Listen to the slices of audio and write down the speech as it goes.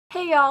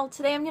Hey y'all,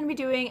 today I'm going to be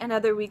doing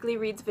another weekly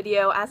reads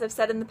video. As I've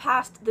said in the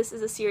past, this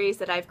is a series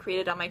that I've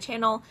created on my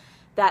channel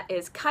that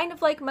is kind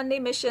of like Monday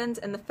Missions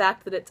in the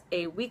fact that it's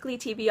a weekly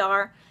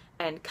TBR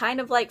and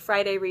kind of like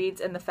Friday Reads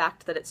in the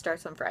fact that it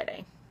starts on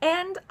Friday.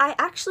 And I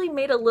actually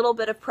made a little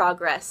bit of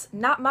progress.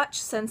 Not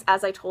much since,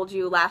 as I told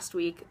you last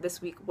week,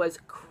 this week was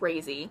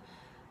crazy.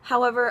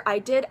 However, I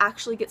did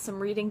actually get some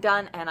reading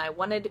done and I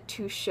wanted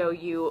to show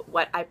you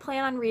what I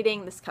plan on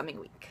reading this coming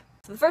week.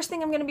 So the first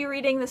thing I'm going to be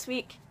reading this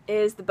week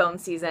is The Bone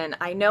Season.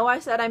 I know I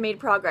said I made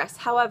progress,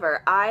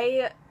 however,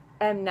 I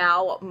am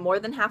now more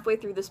than halfway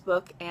through this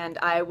book and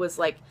I was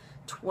like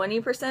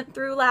 20%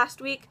 through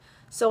last week,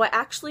 so I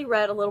actually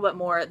read a little bit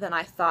more than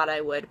I thought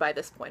I would by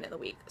this point in the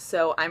week,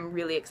 so I'm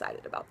really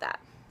excited about that.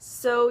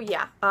 So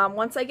yeah,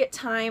 once I get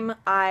time,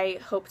 I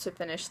hope to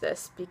finish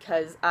this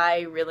because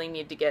I really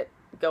need to get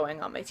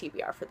going on my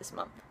TBR for this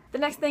month. The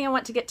next thing I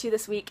want to get to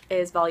this week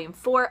is Volume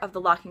 4 of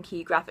the Lock and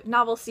Key graphic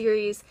novel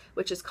series,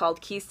 which is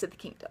called Keys to the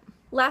Kingdom.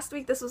 Last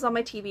week this was on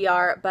my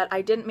TBR, but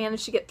I didn't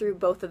manage to get through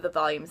both of the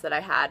volumes that I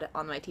had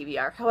on my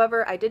TBR.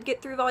 However, I did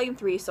get through Volume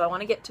 3, so I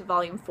want to get to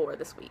Volume 4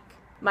 this week.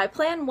 My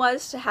plan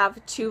was to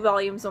have 2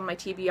 volumes on my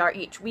TBR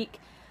each week.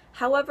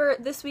 However,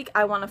 this week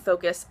I want to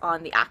focus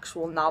on the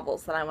actual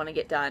novels that I want to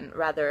get done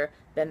rather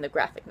than the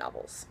graphic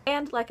novels.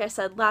 And like I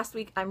said last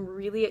week, I'm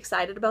really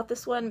excited about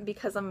this one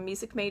because I'm a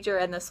music major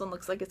and this one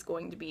looks like it's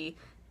going to be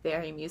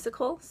very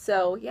musical.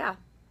 So yeah,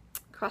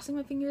 crossing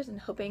my fingers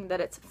and hoping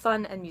that it's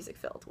fun and music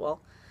filled.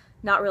 Well,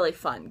 not really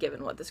fun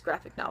given what this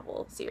graphic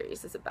novel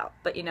series is about,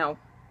 but you know,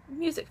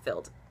 music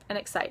filled and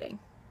exciting.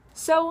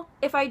 So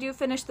if I do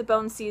finish The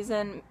Bone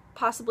Season,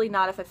 possibly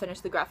not if I finish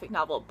the graphic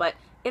novel, but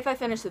if I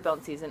finish The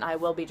Bone Season, I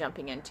will be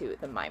jumping into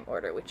The Mime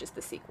Order, which is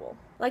the sequel.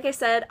 Like I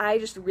said, I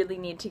just really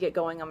need to get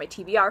going on my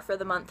TBR for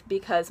the month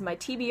because my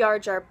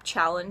TBR jar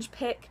challenge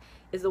pick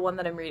is the one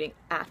that I'm reading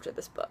after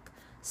this book.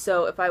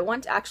 So if I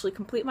want to actually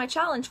complete my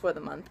challenge for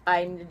the month,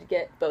 I need to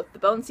get both The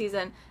Bone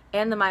Season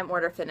and The Mime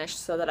Order finished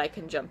so that I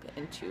can jump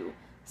into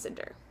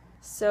Cinder.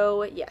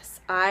 So yes,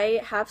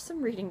 I have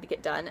some reading to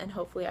get done and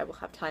hopefully I will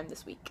have time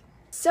this week.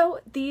 So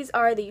these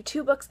are the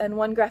 2 books and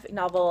 1 graphic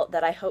novel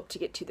that I hope to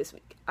get to this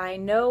week. I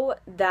know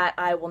that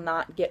I will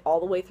not get all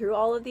the way through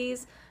all of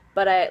these,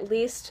 but I at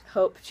least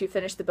hope to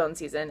finish The Bone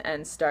Season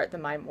and start The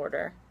Mime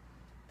Order.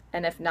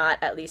 And if not,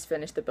 at least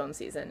finish The Bone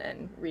Season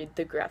and read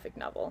the graphic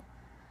novel.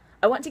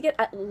 I want to get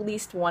at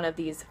least one of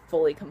these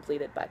fully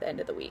completed by the end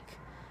of the week,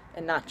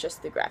 and not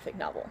just the graphic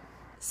novel.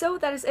 So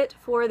that is it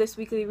for this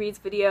weekly reads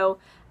video.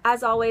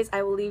 As always,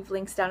 I will leave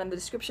links down in the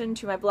description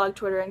to my blog,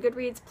 Twitter, and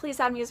Goodreads. Please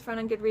add me as a friend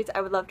on Goodreads. I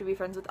would love to be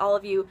friends with all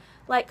of you.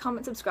 Like,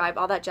 comment, subscribe,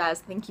 all that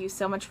jazz. Thank you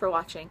so much for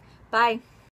watching. Bye!